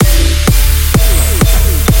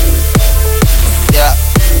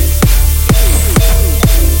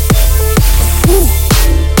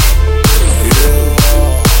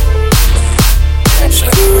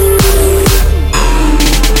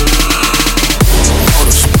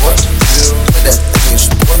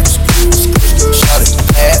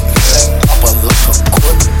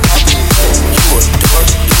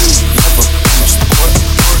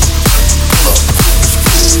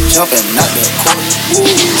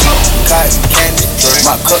cotton candy.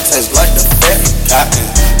 My cup tastes like the fat cotton.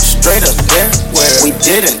 Straight up there, where we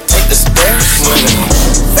didn't take the stairs.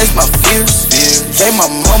 Face my fears, gave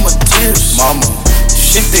my mama tears. Mama,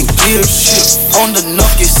 shifting gears, on the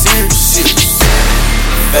nuck, get serious.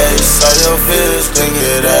 Face all your fears, think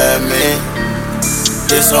it at me.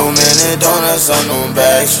 There's so many donuts on them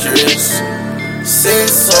back streets.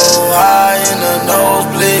 Sit so high in the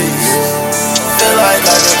nosebleed, feel like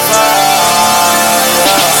I can fly.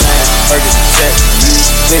 Burger check,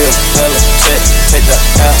 clear hella check. Take the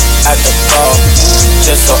L at the ball,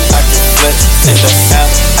 just so I can flex. Take the L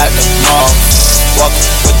at the mall, walk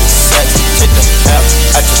with the set. Take the L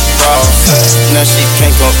at the ball, now she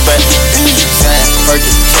can't go back.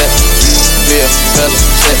 Burger check, clear hella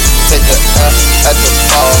check. Take the L at the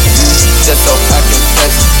ball, just so I can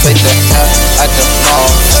flex. Take the L at the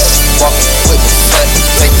mall, walk with the set.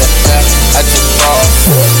 Take the L at the ball.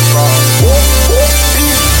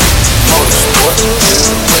 MotorSport,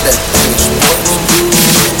 with that thing sports.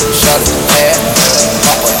 Shot it bad,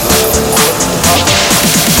 pop up like a quarter.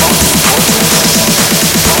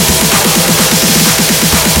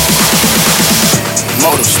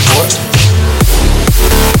 MotorSport.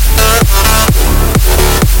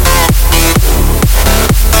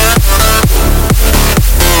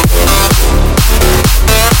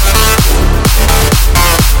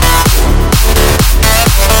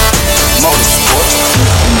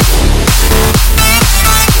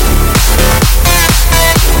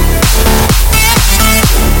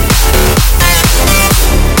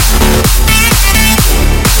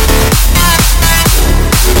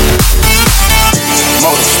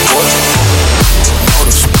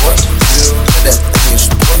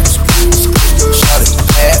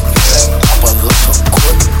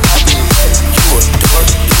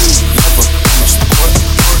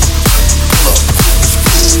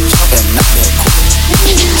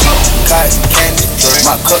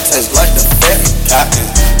 My cup tastes like the fat cotton.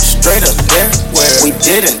 Straight up there, where we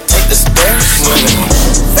didn't take the stairs.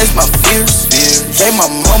 Face my fears, gave my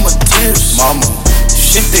mama tears. Mama,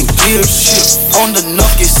 shifting gears, on the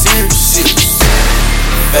nuck, get serious.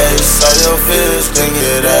 Face all your fears, think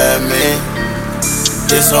it at me.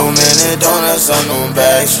 There's so many donuts on them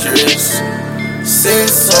back streets. Sit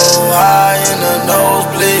so high in the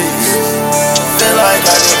nosebleed, feel like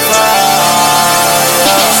I can fly.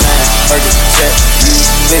 Burger check,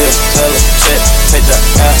 clear hella check. Take the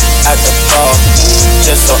L at the ball,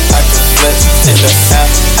 just so I can flex. Take the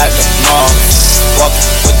L at the mall, walk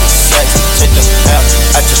with the set. Take the L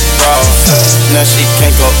at the ball, now she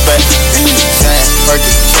can't go back.